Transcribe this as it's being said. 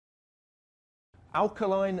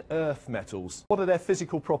Alkaline earth metals. What are their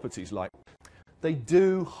physical properties like? They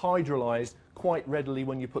do hydrolyze quite readily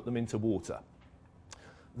when you put them into water.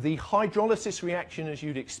 The hydrolysis reaction, as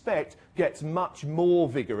you'd expect, gets much more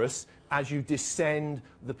vigorous as you descend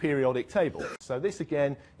the periodic table. So this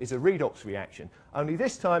again is a redox reaction. Only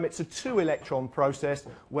this time it's a 2-electron process,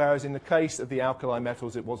 whereas in the case of the alkali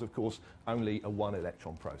metals it was of course only a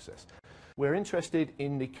 1-electron process. We're interested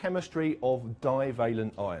in the chemistry of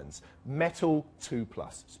divalent ions, metal 2+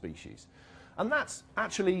 species. And that's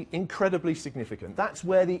actually incredibly significant. That's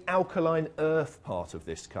where the alkaline earth part of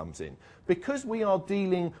this comes in. Because we are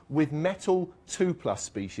dealing with metal 2+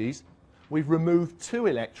 species, we've removed 2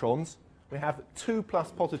 electrons. We have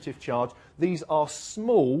 2+ positive charge. These are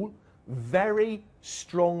small, very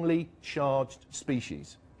strongly charged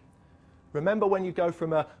species. Remember, when you go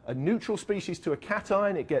from a neutral species to a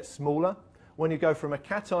cation, it gets smaller. When you go from a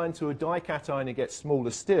cation to a dication, it gets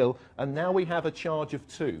smaller still. And now we have a charge of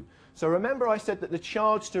 2. So remember I said that the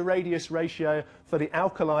charge to radius ratio for the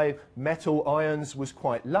alkali metal ions was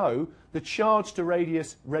quite low. The charge to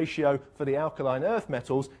radius ratio for the alkaline earth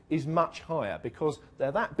metals is much higher because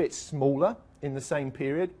they're that bit smaller in the same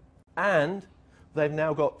period and they've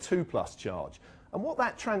now got 2+ charge. And what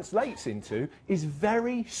that translates into is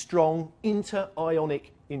very strong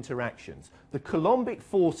inter-ionic interactions. The coulombic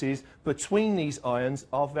forces between these ions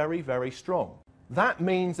are very, very strong. That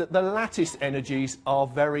means that the lattice energies are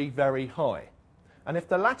very, very high. And if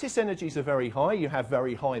the lattice energies are very high, you have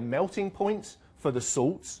very high melting points for the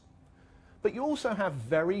salts, but you also have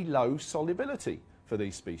very low solubility for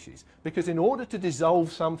these species. Because in order to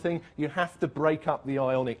dissolve something, you have to break up the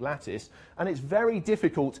ionic lattice, and it's very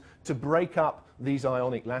difficult to break up these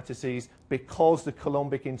ionic lattices because the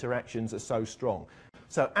coulombic interactions are so strong.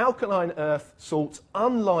 So alkaline earth salts,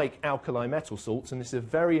 unlike alkali metal salts, and this is a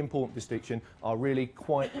very important distinction, are really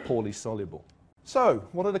quite poorly soluble. So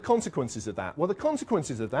what are the consequences of that? Well, the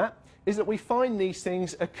consequences of that is that we find these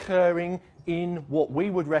things occurring in what we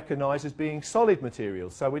would recognise as being solid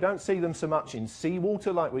materials. So we don't see them so much in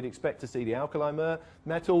seawater like we'd expect to see the alkaline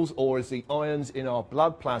metals or as the ions in our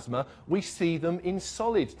blood plasma. We see them in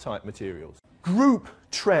solid type materials. Group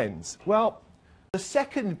trends. Well, the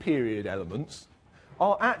second period elements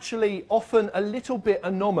are actually often a little bit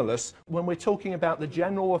anomalous when we're talking about the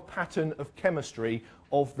general pattern of chemistry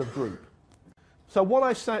of the group. So what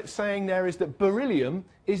I'm saying there is that beryllium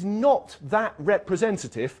is not that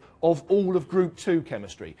representative of all of group 2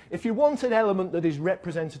 chemistry. If you want an element that is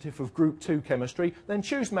representative of group 2 chemistry, then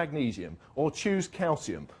choose magnesium or choose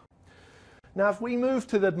calcium. Now, if we move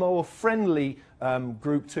to the more friendly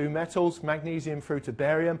group 2 metals, magnesium through to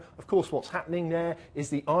barium, of course what's happening there is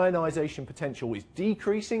the ionization potential is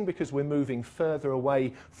decreasing because we're moving further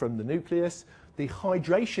away from the nucleus. The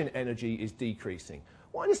hydration energy is decreasing.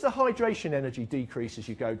 Why does the hydration energy decrease as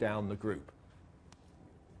you go down the group?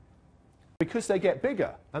 Because they get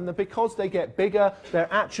bigger, and because they get bigger,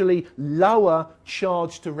 they're actually lower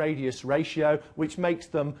charge to radius ratio, which makes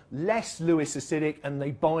them less Lewis acidic, and they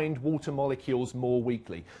bind water molecules more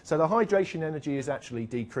weakly. So the hydration energy is actually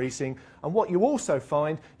decreasing, and what you also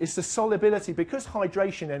find is the solubility, because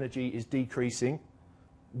hydration energy is decreasing,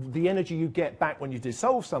 the energy you get back when you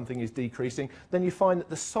dissolve something is decreasing, then you find that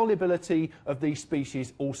the solubility of these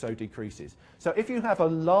species also decreases. So if you have a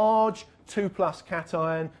large 2+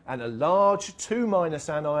 cation and a large 2-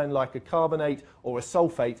 anion like a carbonate or a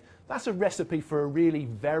sulfate, that's a recipe for a really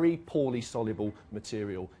very poorly soluble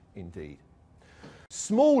material indeed.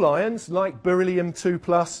 Small ions like beryllium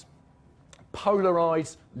 2+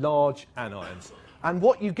 polarize large anions. And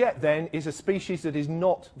what you get then is a species that is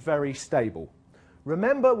not very stable.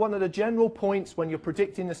 Remember, one of the general points when you're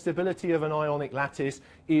predicting the stability of an ionic lattice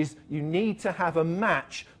is you need to have a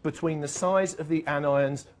match between the size of the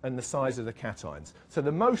anions and the size of the cations. So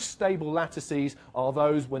the most stable lattices are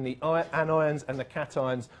those when the anions and the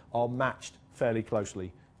cations are matched fairly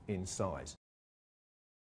closely in size.